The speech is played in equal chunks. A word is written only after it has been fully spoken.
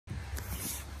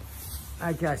All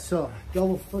right, guys, so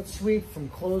double foot sweep from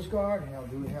close guard, and I'll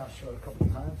do it here. I'll show it a couple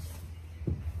of times.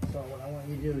 So what I want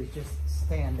you to do is just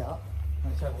stand up.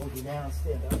 I'm try to hold you down,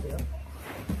 stand up here.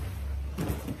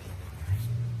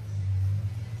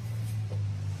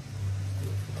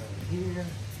 Here.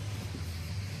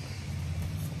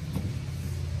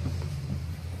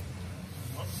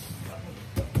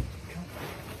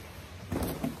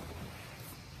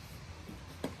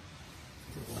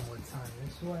 Do one more time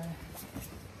this way.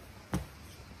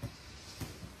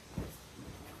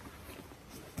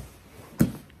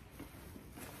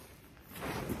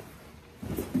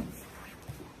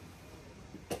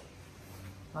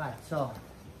 All right, so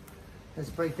let's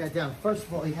break that down. First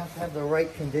of all, you have to have the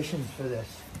right conditions for this.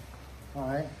 All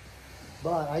right,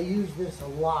 but I use this a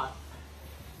lot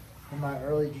in my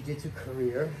early jiu-jitsu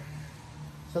career.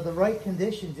 So the right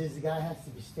conditions is the guy has to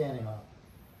be standing up.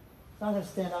 If not gonna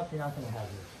stand up, you're not gonna have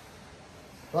this.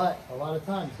 But a lot of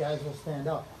times guys will stand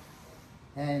up,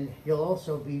 and you'll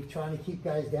also be trying to keep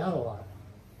guys down a lot.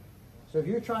 So if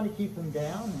you're trying to keep him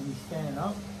down and he's standing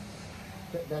up,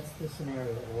 that's the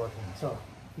scenario that we're working in. So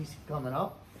he's coming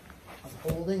up, I'm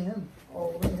holding him,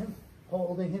 holding him,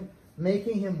 holding him,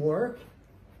 making him work.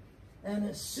 And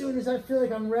as soon as I feel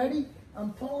like I'm ready,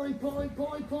 I'm pulling, pulling,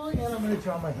 pulling, pulling, and I'm gonna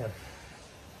drop my hip.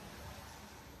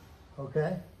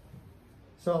 Okay?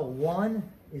 So one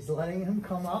is letting him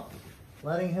come up,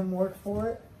 letting him work for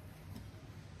it.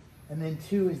 And then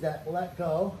two is that let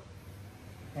go,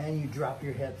 and you drop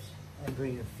your hips and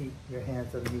bring your feet, your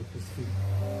hands underneath his feet.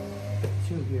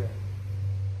 Two here.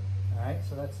 All right,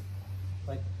 so that's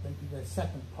like the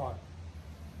second part.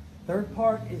 Third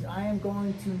part is I am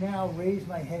going to now raise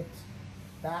my hips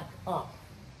back up.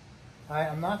 All right,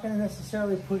 I'm not going to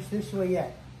necessarily push this way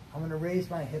yet. I'm going to raise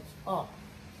my hips up.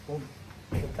 Well,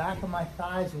 the back of my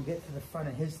thighs will get to the front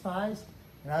of his thighs.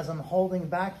 And as I'm holding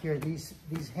back here, these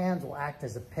hands will act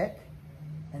as a pick,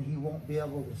 and he won't be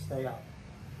able to stay up.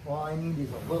 All I need is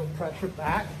a little pressure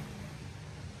back,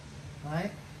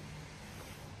 right?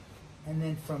 And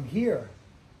then from here,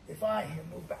 if I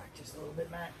move back just a little bit,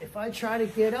 Matt, if I try to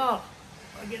get up,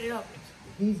 I get it up,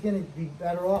 he's gonna be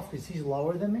better off because he's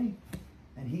lower than me,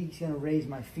 and he's gonna raise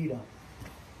my feet up.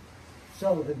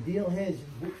 So the deal is,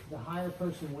 the higher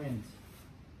person wins.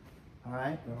 All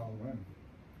right? Then I'll win.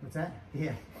 What's that?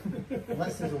 Yeah,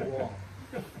 unless there's a wall.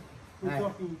 We're All right.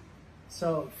 talking.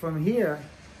 So from here,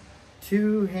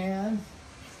 two hands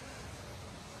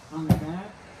on the back,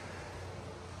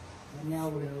 and now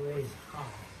we're going to raise high.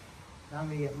 Now I'm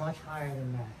going to get much higher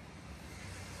than that.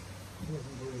 He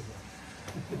doesn't believe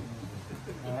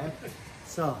that. All right?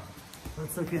 So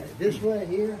let's look at it this way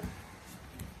here.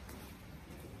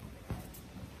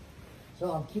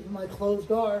 So I'm keeping my closed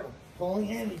guard, pulling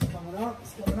in, he's coming up,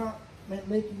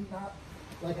 making not,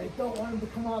 like I don't want him to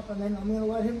come up, and then I'm going to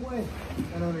let him win,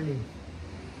 and underneath.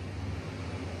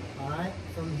 All right,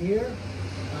 from here,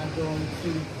 I'm going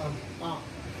to come up,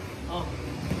 up.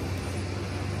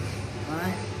 All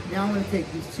right, now I'm going to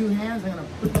take these two hands, I'm going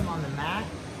to put them on the mat.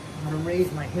 I'm going to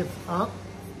raise my hips up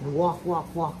and walk,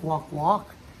 walk, walk, walk,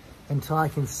 walk until I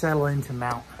can settle into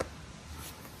mount.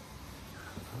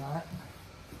 All right.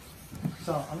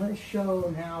 So I'm going to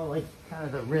show now like kind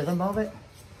of the rhythm of it,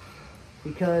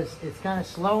 because it's kind of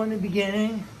slow in the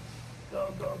beginning.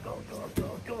 Go, go, go, go,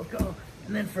 go, go, go.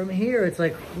 And then from here, it's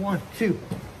like 1, 2,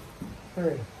 3.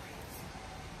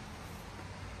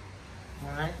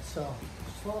 All right, so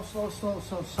slow, slow, slow,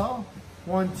 slow, slow.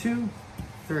 1, 2,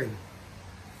 3.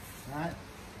 All right,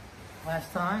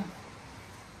 last time.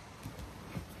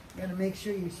 You gotta make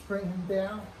sure you spring him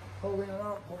down, holding him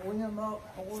up, holding him up,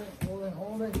 holding, holding,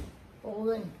 holding,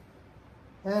 holding,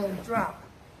 and drop,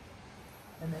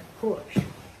 and then push.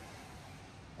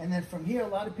 And then from here, a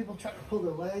lot of people try to pull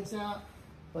their legs out,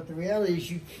 but the reality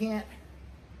is you can't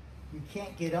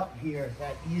get up here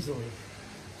that easily.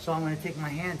 So I'm going to take my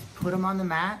hands, put them on the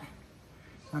mat.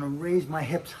 I'm going to raise my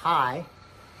hips high.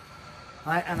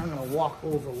 All right, and I'm going to walk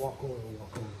over, walk over,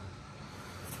 walk over.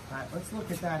 All right, let's look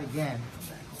at that again. Come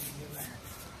back over here,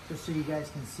 just so you guys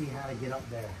can see how to get up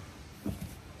there.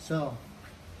 So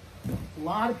a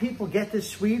lot of people get this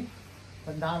sweep,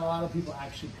 but not a lot of people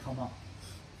actually come up.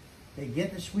 They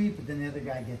get the sweep, but then the other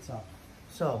guy gets up.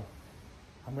 So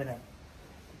I'm gonna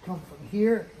come from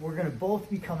here. We're gonna both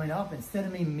be coming up. Instead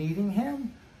of me meeting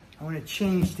him, I'm gonna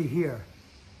change to here.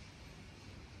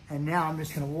 And now I'm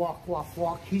just gonna walk, walk,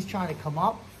 walk. He's trying to come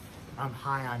up. I'm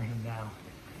high on him now.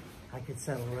 I could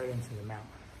settle right into the mount.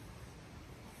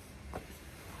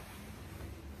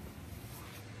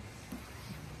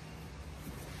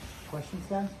 Questions,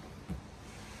 guys?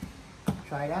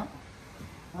 Try it out.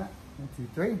 All right, 1, 2,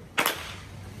 3.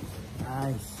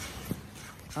 Nice.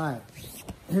 All right,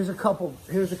 here's a couple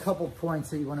points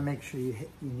that you want to make sure you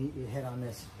hit on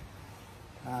this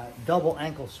double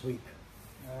ankle sweep.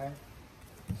 All right,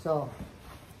 so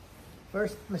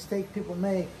first mistake people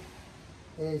make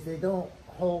is they don't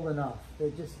hold enough.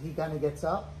 He kind of gets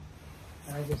up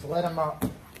and I just let him up.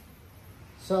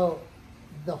 So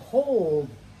the hold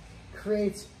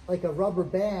creates like a rubber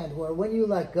band where when you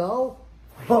let go,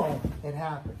 boom, it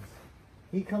happens.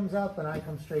 He comes up and I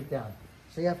come straight down.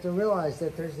 So you have to realize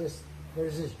that there's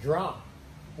this drop,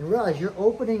 and realize you're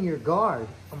opening your guard.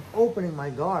 I'm opening my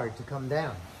guard to come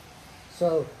down.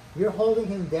 So you're holding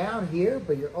him down here,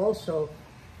 but you're also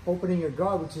opening your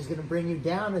guard, which is going to bring you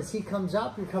down. As he comes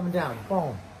up, you're coming down.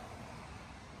 Boom.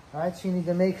 All right, so you need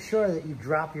to make sure that you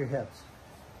drop your hips.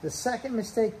 The second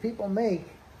mistake people make,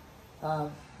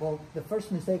 well, the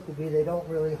first mistake would be they don't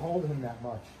really hold him that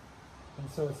much.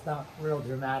 And so it's not real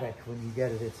dramatic when you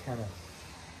get it. It's kind of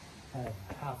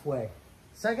halfway.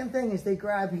 Second thing is they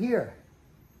grab here.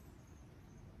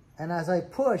 And as I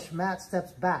push, Matt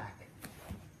steps back.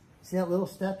 See that little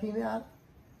step he made?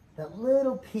 That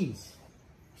little piece.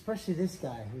 Especially this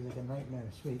guy who's like a nightmare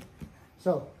to sweep.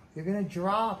 So you're going to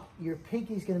drop, your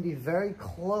pinky's going to be very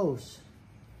close.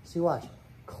 See, watch.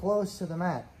 Close to the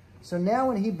mat. So now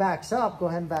when he backs up, go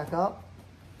ahead and back up,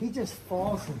 he just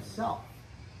falls himself.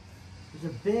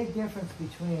 There's a big difference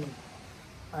between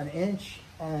an inch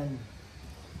and,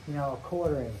 you know, a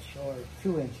quarter inch or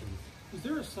 2 inches. Is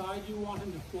there a side you want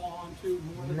him to fall onto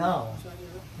more than No. the side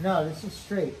of it? No, this is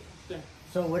straight. Yeah.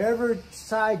 So whatever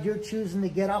side you're choosing to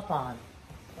get up on,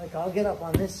 like I'll get up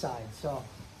on this side. So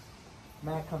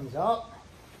Matt comes up,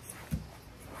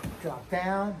 drop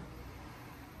down,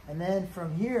 and then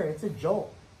from here, it's a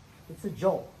jolt. It's a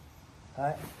jolt. All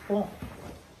right, boom.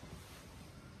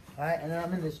 All right, and then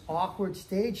I'm in this awkward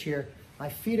stage here. My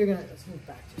feet are gonna, let's move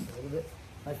back just a little bit.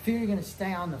 My feet are gonna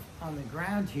stay on the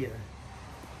ground here.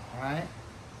 All right,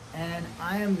 and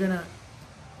I am gonna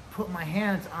put my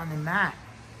hands on the mat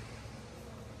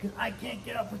because I can't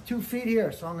get up with 2 feet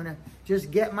here. So I'm gonna just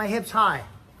get my hips high.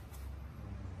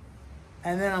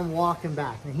 And then I'm walking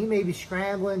back. And he may be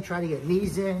scrambling, trying to get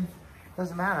knees in.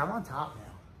 Doesn't matter, I'm on top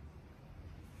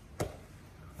now.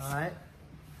 All right,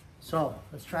 so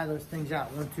let's try those things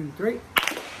out. 1, 2, 3.